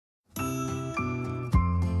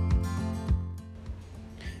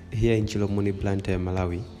Here in Chilomoni Blantyre,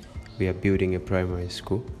 Malawi, we are building a primary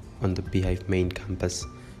school on the Beehive main campus,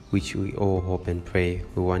 which we all hope and pray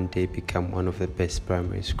will one day become one of the best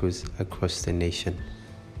primary schools across the nation.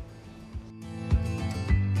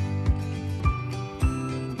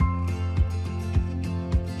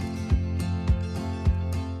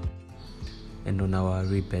 And on our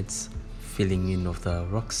rebeds, filling in of the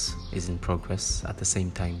rocks is in progress. At the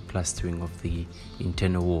same time, plastering of the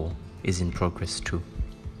internal wall is in progress too.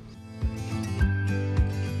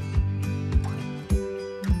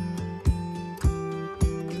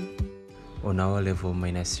 On our level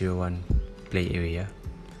 -01 play area,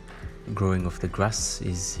 growing of the grass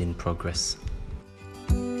is in progress.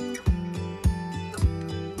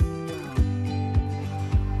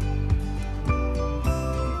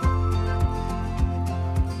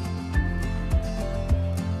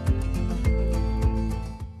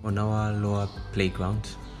 On our lower playground,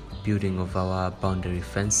 building of our boundary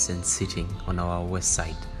fence and seating on our west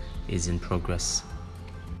side is in progress.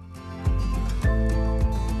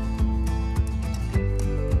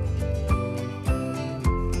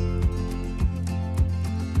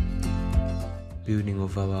 Building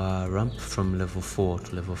of our ramp from level 4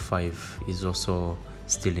 to level 5 is also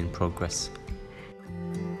still in progress.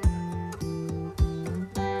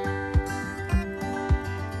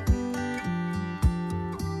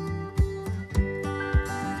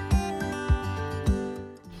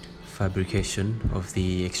 Fabrication of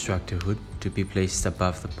the extractor hood to be placed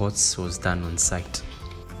above the pots was done on site.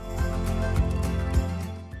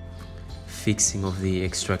 Fixing of the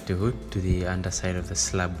extractor hood to the underside of the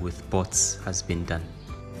slab with pots has been done.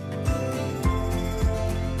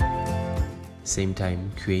 Same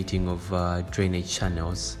time, creating of drainage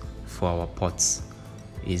channels for our pots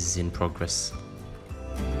is in progress.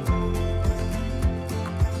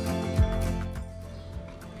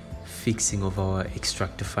 Fixing of our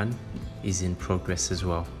extractor fan is in progress as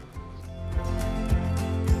well.